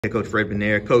Head coach Fred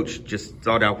McNair. Coach, just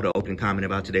start out with an opening comment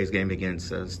about today's game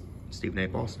against Stephen A.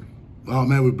 Boston. Oh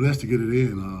man, we're blessed to get it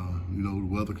in.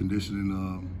 The weather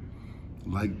conditioning,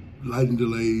 lightning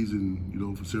delays,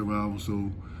 and for several hours.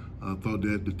 So I thought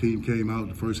that the team came out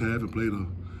the first half and played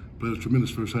a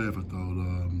tremendous first half. I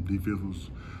thought defense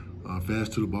was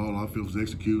fast to the ball, offense was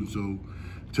executing. So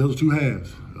it tells us two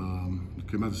halves.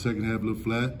 Came out the second half a little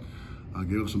flat.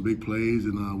 Gave up some big plays,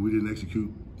 and we didn't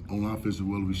execute on offense as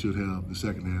well as we should have the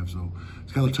second half. So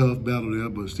it's kind of a tough battle there,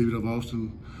 but Stephen A.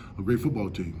 Boston, a great football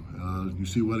team. You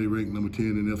see why they ranked number 10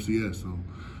 in FCS. So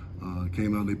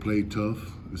came out and they played tough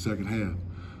the second half.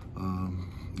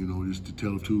 Just to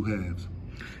tell the two halves.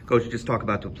 Coach, just talk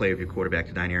about the play of your quarterback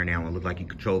tonight. Aaron Allen looked like he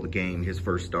controlled the game, his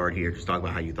first start here. Just talk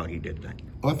about how you thought he did tonight.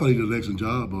 Oh, I thought he did an excellent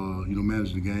job,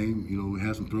 managing the game. We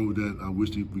had some throws that I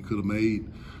wish we could have made,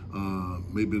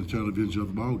 maybe in the turn advantage of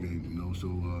the ball game, So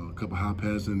a couple high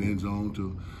passes in the end zone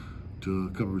to a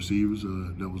couple receivers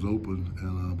that was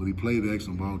open. But he played an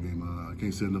excellent ball game. I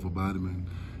can't say enough about him.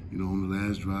 And, on the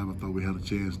last drive, I thought we had a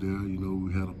chance there.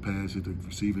 We had a pass hit the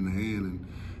receiver in the hand,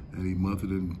 and he muffed it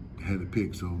and had it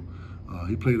picked. So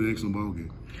he played an excellent ball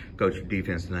game. Coach, your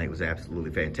defense tonight was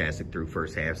absolutely fantastic through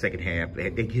first half. Second half, they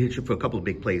hit you for a couple of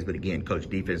big plays, but again, Coach,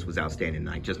 defense was outstanding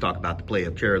tonight. Just talk about the play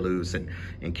of Cherylus and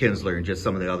Kinsler and just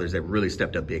some of the others that really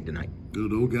stepped up big tonight.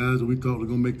 Those guys that we thought were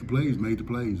going to make the plays made the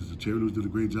plays. Cherylus did a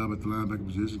great job at the linebacker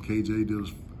position. KJ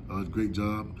did a great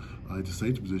job at the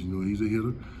safety position. He's a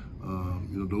hitter.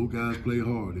 Those guys play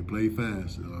hard. They play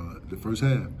fast. The first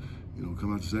half.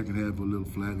 Come out the second half a little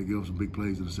flat. They gave us some big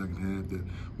plays in the second half that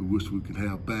we wish we could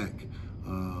have back.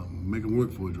 Make them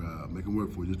work for a drive. Make them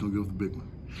work for it. Just don't give up the big one.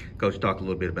 Coach, talk a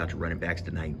little bit about your running backs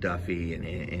tonight, Duffy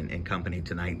and company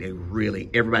tonight. They really,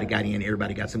 everybody got in,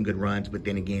 everybody got some good runs, but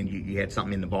then again, you had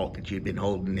something in the vault that you'd been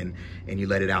holding and you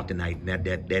let it out tonight. And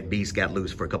that beast got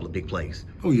loose for a couple of big plays.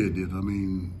 Oh yeah, it did.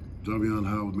 Jarvion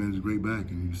Howard, man, is a great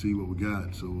back, and you see what we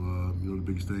got. So, the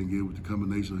biggest thing here with the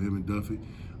combination of him and Duffy,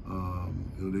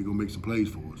 they're going to make some plays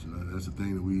for us. And that's the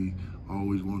thing that we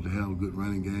always wanted to have, a good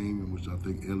running game, which I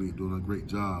think Elliott doing a great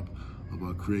job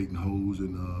about creating holes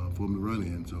and for him to run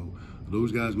in. So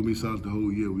those guys going to be solid the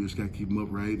whole year. We just got to keep them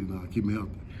upright and keep them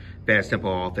healthy. Fast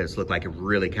tempo offense looked like it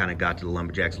really kind of got to the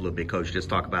Lumberjacks a little bit. Coach, just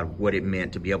talk about what it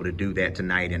meant to be able to do that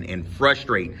tonight and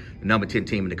frustrate the number 10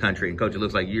 team in the country. And Coach, it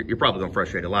looks like you're probably going to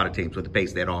frustrate a lot of teams with the pace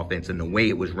of that offense and the way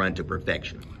it was run to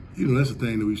perfection. That's the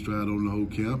thing that we strive on the whole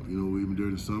camp. Even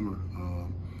during the summer,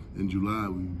 in July,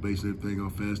 we based everything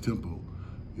off fast tempo.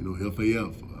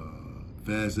 FAF,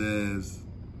 fast as.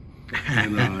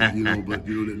 And,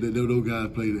 those guys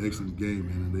played an excellent game,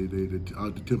 man.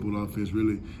 And the tempo of offense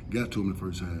really got to them in the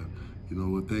first half.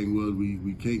 The thing was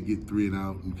we can't get 3 and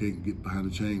out and can't get behind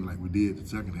the chain like we did the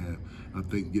second half. I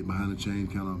think getting behind the chain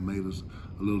kind of made us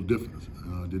a little different.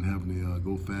 Didn't have to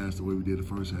go fast the way we did the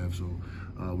first half. So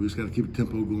we just got to keep the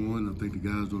tempo going. I think the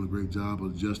guys doing a great job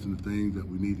of adjusting the things that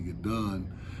we need to get done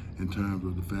in terms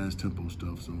of the fast tempo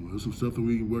stuff. So there's some stuff that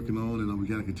we're working on, and we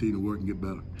got to continue to work and get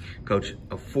better. Coach,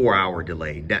 a 4-hour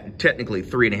delay, technically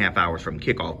 3.5 hours from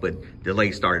kickoff, but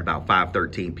delay started about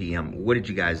 5:13 p.m. What did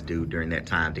you guys do during that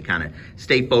time to kind of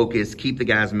stay focused, keep the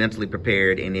guys mentally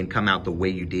prepared, and then come out the way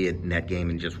you did in that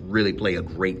game and just really play a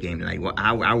great game tonight?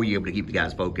 How were you able to keep the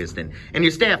guys focused and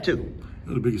your staff too?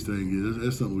 The biggest thing is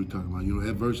that's something we're talking about.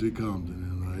 Adversity comes,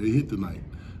 and it hit tonight.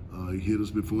 He hit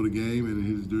us before the game, and it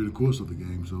hit us during the course of the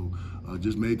game. So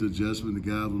just made the adjustment. The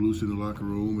guys were loose in the locker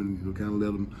room, and kind of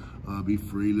let them be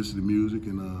free, listen to music,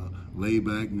 and lay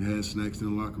back. And had snacks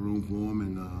in the locker room for them,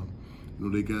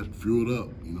 and they got fueled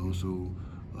up. So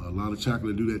a lot of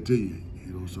chocolate do that to you.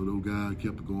 So those guys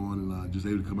kept it going, and just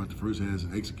able to come out the first half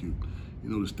and execute.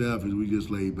 The staff is we just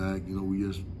laid back. We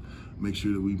just make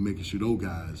sure that we making sure those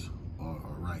guys are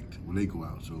right when they go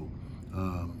out. So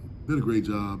did a great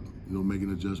job. Making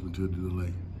an adjustment to the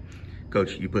delay.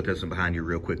 Coach, you put this one behind you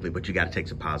real quickly, but you got to take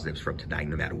some positives from tonight,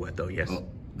 no matter what, though. Yes.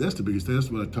 That's the biggest thing. That's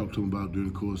what I talked to him about during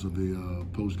the course of the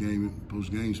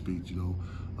post-game speech.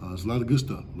 It's a lot of good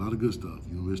stuff.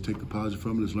 Let's take the positive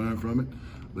from it. Let's learn from it.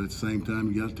 But at the same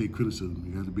time, you got to take criticism.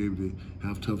 You got to be able to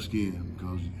have tough skin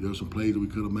because there are some plays that we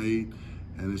could have made,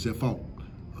 and it's their fault.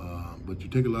 But you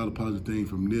take a lot of positive things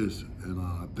from this, and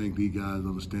I think these guys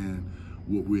understand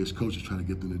what we as coaches try to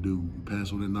get them to do.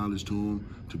 Pass on that knowledge to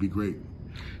them to be great.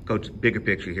 Coach, bigger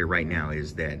picture here right now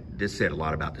is that this said a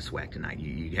lot about the SWAC tonight.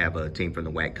 You have a team from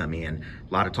the WAC come in.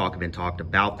 A lot of talk have been talked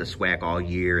about the SWAC all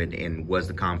year, and was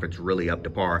the conference really up to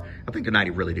par? I think tonight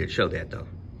it really did show that, though.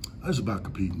 It's about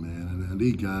competing, man. And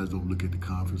these guys don't look at the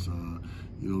conference.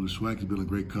 you know, the SWAC has been a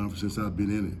great conference since I've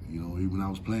been in it. You know, even when I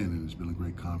was playing in it, it's been a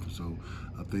great conference. So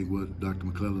I think what Dr.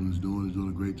 McClellan is doing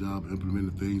a great job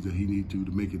implementing things that he needs to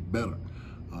make it better.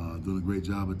 Doing a great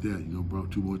job at that. You know,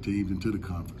 brought 2 more teams into the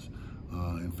conference,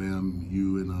 and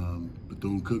FAMU and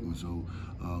Bethune-Cookman. So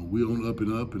we're on up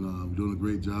and up, and we're doing a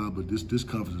great job. But this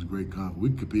conference is a great conference. We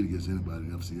can compete against anybody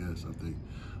in FCS, I think.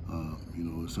 You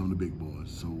know, some of the big boys.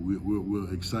 So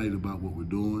we're excited about what we're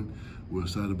doing. We're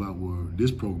excited about where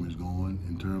this program is going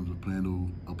in terms of playing those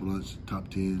upper lunch top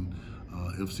 10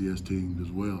 FCS teams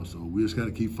as well. So we just got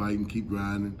to keep fighting, keep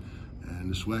grinding,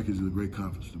 and the SWAC is a great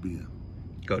conference to be in.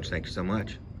 Coach, thank you so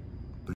much.